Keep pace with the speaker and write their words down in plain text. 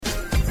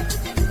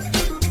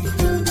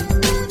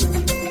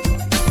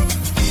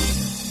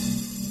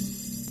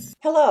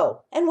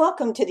Hello, and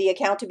welcome to the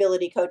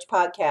Accountability Coach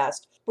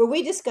podcast, where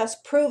we discuss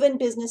proven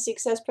business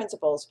success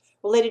principles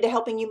related to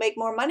helping you make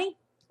more money,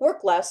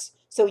 work less,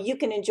 so you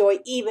can enjoy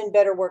even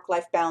better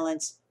work-life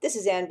balance. This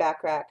is Ann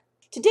Backrack.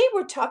 Today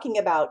we're talking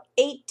about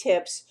 8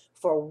 tips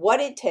for what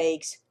it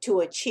takes to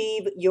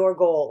achieve your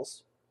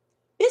goals.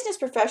 Business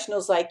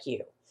professionals like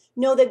you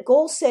know that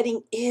goal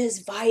setting is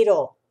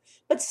vital,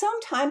 but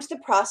sometimes the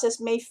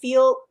process may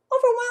feel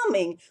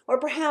overwhelming, or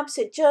perhaps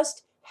it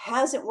just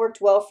hasn't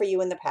worked well for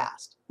you in the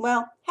past.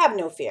 Well, have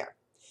no fear.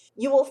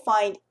 You will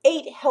find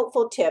 8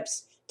 helpful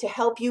tips to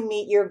help you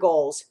meet your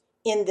goals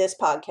in this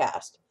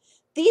podcast.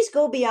 These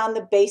go beyond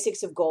the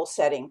basics of goal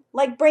setting,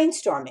 like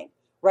brainstorming,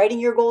 writing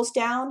your goals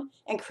down,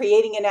 and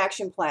creating an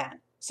action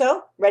plan.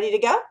 So, ready to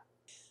go?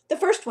 The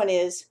first one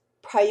is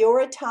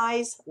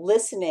prioritize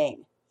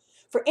listening.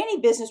 For any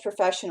business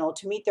professional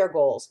to meet their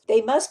goals,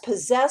 they must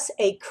possess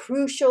a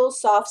crucial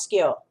soft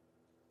skill,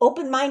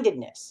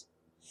 open-mindedness.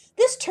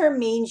 This term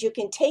means you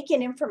can take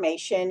in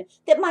information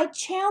that might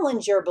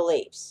challenge your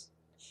beliefs.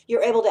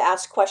 You're able to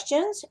ask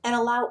questions and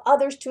allow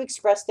others to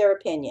express their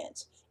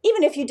opinions,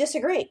 even if you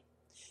disagree.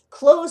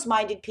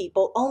 Closed-minded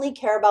people only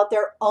care about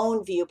their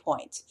own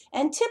viewpoints,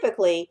 and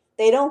typically,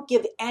 they don't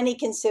give any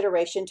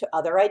consideration to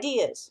other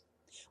ideas.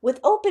 With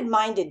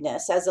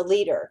open-mindedness as a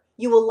leader,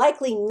 you will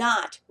likely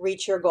not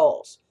reach your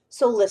goals.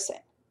 So listen,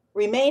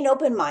 remain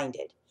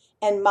open-minded,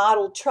 and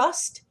model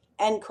trust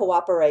and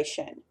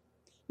cooperation.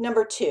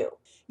 Number 2,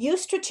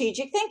 use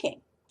strategic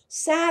thinking.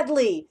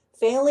 Sadly,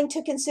 failing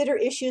to consider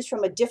issues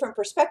from a different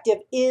perspective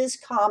is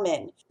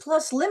common,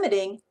 plus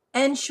limiting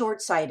and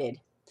short-sighted.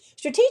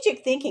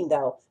 Strategic thinking,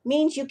 though,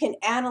 means you can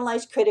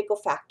analyze critical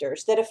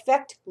factors that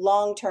affect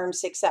long-term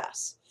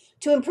success.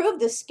 To improve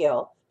this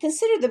skill,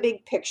 consider the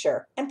big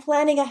picture and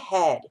planning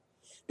ahead.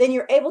 Then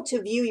you're able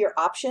to view your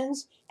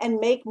options and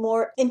make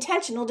more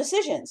intentional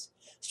decisions.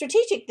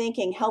 Strategic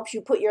thinking helps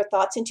you put your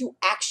thoughts into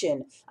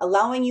action,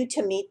 allowing you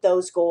to meet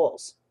those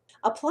goals.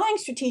 Applying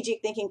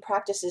strategic thinking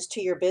practices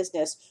to your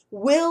business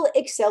will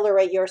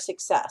accelerate your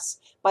success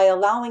by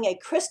allowing a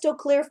crystal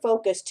clear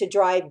focus to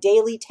drive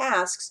daily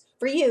tasks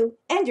for you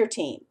and your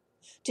team.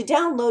 To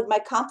download my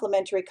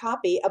complimentary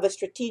copy of a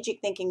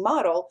strategic thinking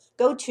model,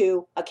 go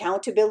to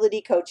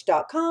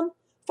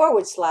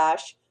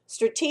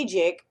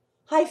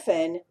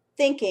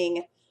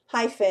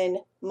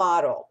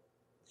accountabilitycoach.com/strategic-thinking-model.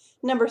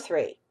 Number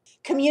 3,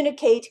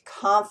 communicate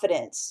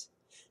confidence.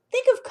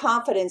 Think of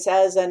confidence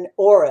as an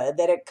aura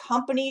that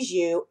accompanies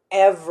you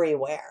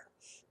everywhere.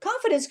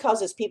 Confidence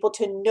causes people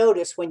to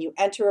notice when you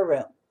enter a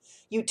room.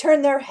 You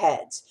turn their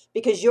heads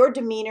because your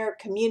demeanor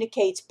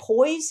communicates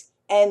poise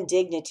and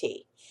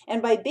dignity.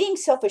 And by being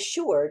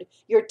self-assured,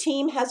 your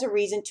team has a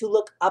reason to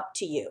look up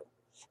to you.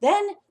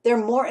 Then they're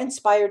more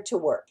inspired to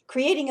work,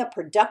 creating a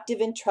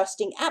productive and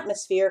trusting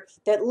atmosphere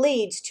that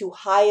leads to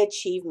high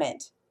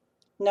achievement.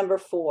 Number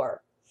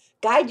 4,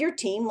 guide your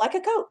team like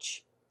a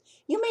coach.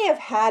 You may have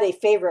had a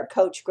favorite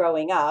coach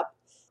growing up.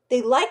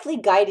 They likely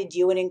guided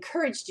you and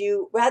encouraged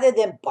you rather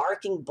than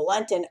barking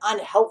blunt and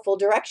unhelpful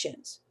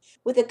directions.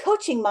 With a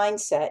coaching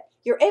mindset,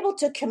 you're able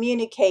to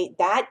communicate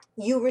that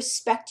you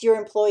respect your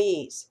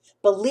employees,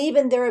 believe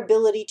in their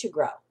ability to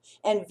grow,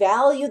 and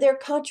value their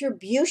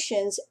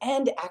contributions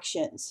and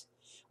actions.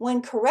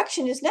 When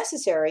correction is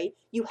necessary,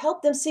 you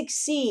help them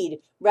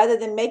succeed rather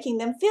than making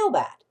them feel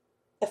bad.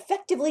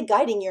 Effectively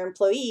guiding your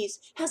employees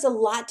has a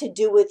lot to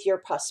do with your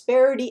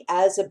prosperity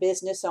as a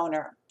business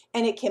owner,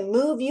 and it can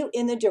move you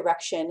in the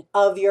direction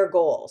of your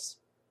goals.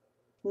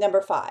 Number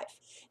 5,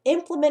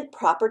 implement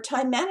proper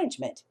time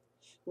management.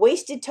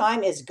 Wasted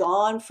time is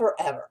gone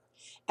forever,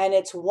 and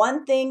it's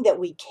one thing that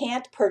we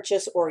can't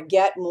purchase or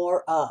get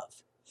more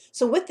of.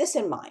 So with this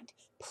in mind,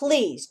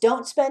 please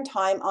don't spend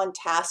time on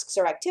tasks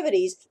or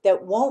activities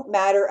that won't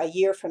matter a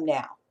year from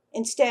now.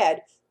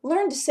 Instead,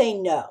 learn to say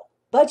no,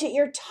 budget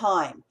your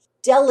time,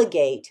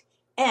 delegate,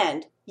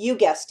 and, you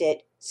guessed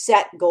it,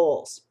 set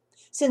goals.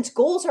 Since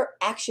goals are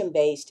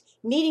action-based,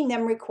 meeting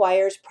them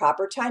requires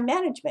proper time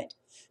management.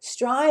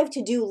 Strive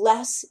to do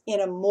less in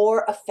a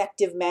more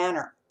effective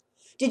manner.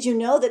 Did you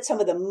know that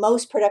some of the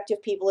most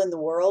productive people in the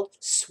world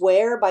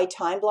swear by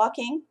time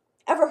blocking?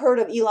 Ever heard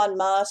of Elon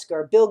Musk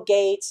or Bill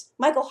Gates,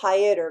 Michael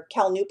Hyatt, or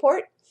Cal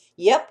Newport?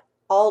 Yep,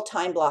 all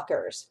time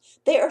blockers.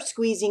 They are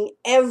squeezing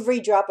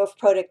every drop of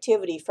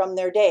productivity from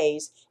their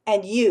days,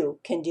 and you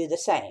can do the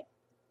same.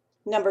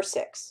 Number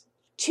 6,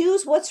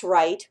 choose what's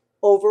right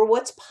over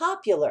what's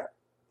popular.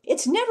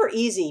 It's never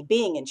easy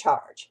being in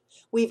charge.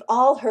 We've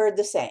all heard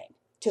the saying,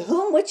 to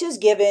whom which is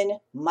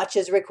given, much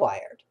is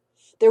required.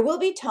 There will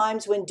be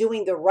times when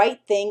doing the right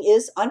thing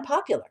is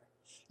unpopular.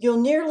 You'll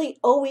nearly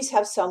always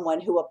have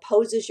someone who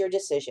opposes your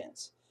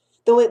decisions.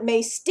 Though it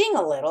may sting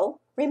a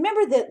little,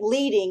 remember that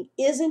leading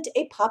isn't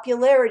a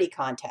popularity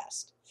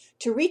contest.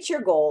 To reach your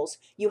goals,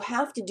 you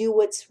have to do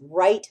what's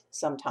right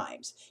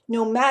sometimes,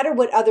 no matter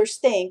what others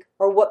think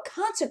or what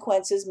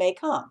consequences may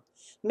come.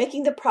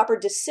 Making the proper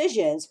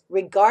decisions,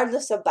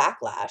 regardless of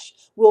backlash,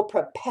 will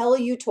propel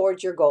you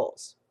towards your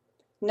goals.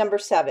 Number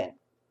 7,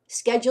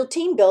 schedule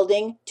team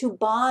building to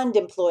bond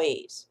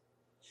employees.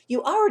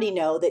 You already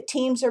know that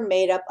teams are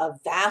made up of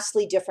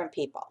vastly different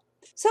people.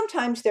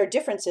 Sometimes their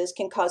differences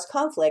can cause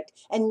conflict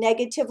and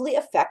negatively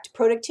affect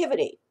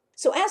productivity.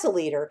 So as a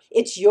leader,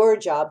 it's your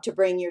job to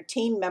bring your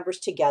team members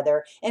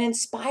together and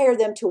inspire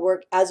them to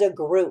work as a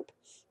group.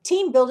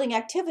 Team building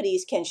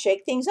activities can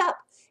shake things up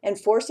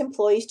and force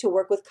employees to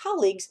work with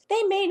colleagues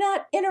they may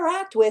not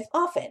interact with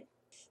often.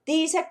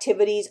 These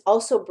activities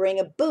also bring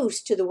a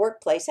boost to the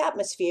workplace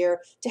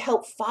atmosphere to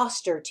help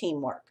foster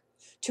teamwork.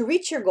 To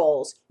reach your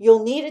goals,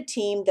 you'll need a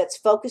team that's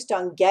focused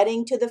on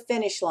getting to the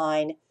finish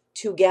line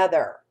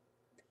together.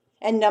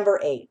 And number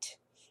 8,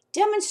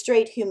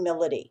 demonstrate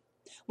humility.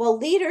 While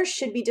leaders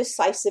should be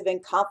decisive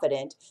and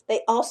confident,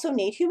 they also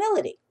need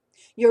humility.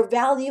 Your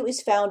value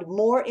is found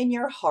more in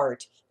your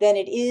heart than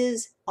it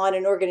is on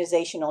an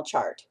organizational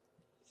chart.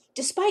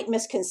 Despite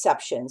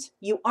misconceptions,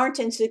 you aren't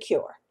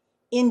insecure.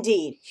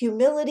 Indeed,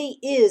 humility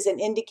is an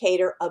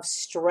indicator of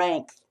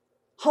strength.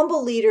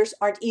 Humble leaders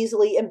aren't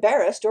easily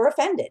embarrassed or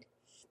offended.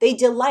 They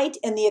delight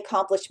in the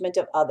accomplishment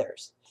of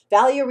others,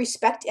 value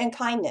respect and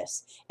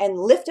kindness, and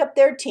lift up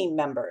their team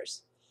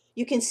members.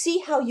 You can see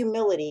how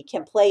humility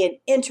can play an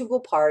integral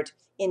part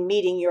in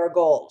meeting your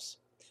goals.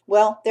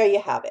 Well, there you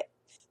have it.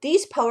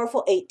 These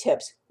powerful 8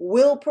 tips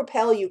will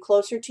propel you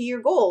closer to your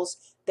goals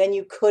than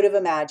you could have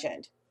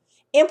imagined.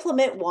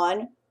 Implement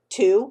 1,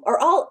 2, or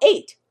all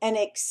 8 and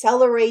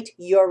accelerate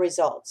your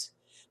results.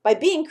 By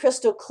being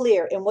crystal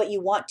clear in what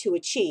you want to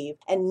achieve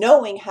and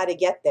knowing how to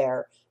get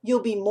there,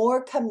 you'll be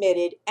more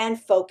committed and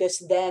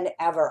focused than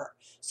ever,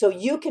 so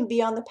you can be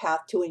on the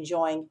path to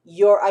enjoying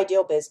your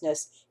ideal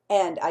business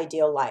and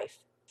ideal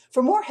life.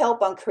 For more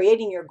help on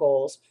creating your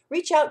goals,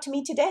 reach out to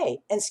me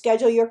today and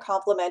schedule your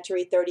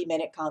complimentary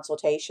 30-minute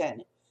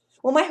consultation.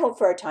 Well, my hope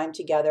for our time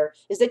together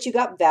is that you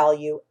got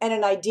value and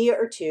an idea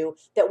or two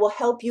that will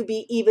help you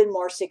be even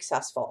more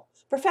successful,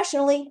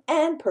 professionally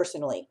and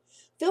personally.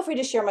 Feel free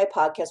to share my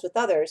podcast with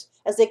others,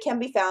 as they can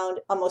be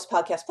found on most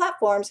podcast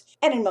platforms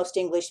and in most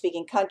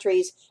English-speaking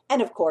countries,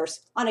 and of course,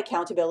 on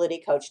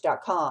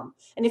accountabilitycoach.com.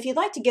 And if you'd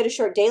like to get a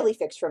short daily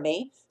fix from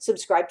me,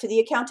 subscribe to the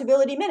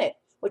Accountability Minute,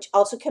 which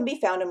also can be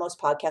found on most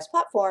podcast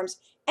platforms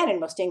and in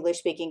most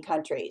English-speaking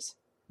countries.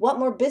 Want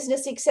more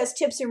business success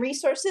tips and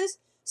resources?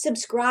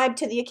 Subscribe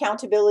to the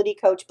Accountability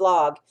Coach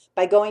blog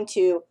by going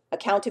to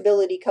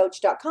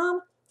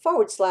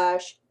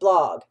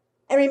accountabilitycoach.com/blog.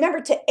 And remember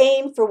to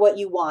aim for what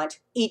you want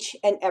each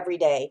and every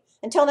day.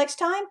 Until next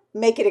time,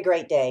 make it a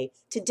great day,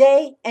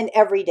 today and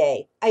every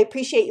day. I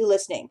appreciate you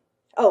listening.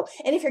 Oh,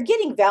 and if you're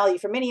getting value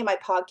from any of my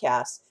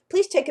podcasts,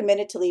 please take a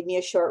minute to leave me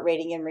a short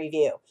rating and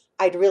review.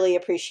 I'd really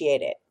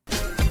appreciate it.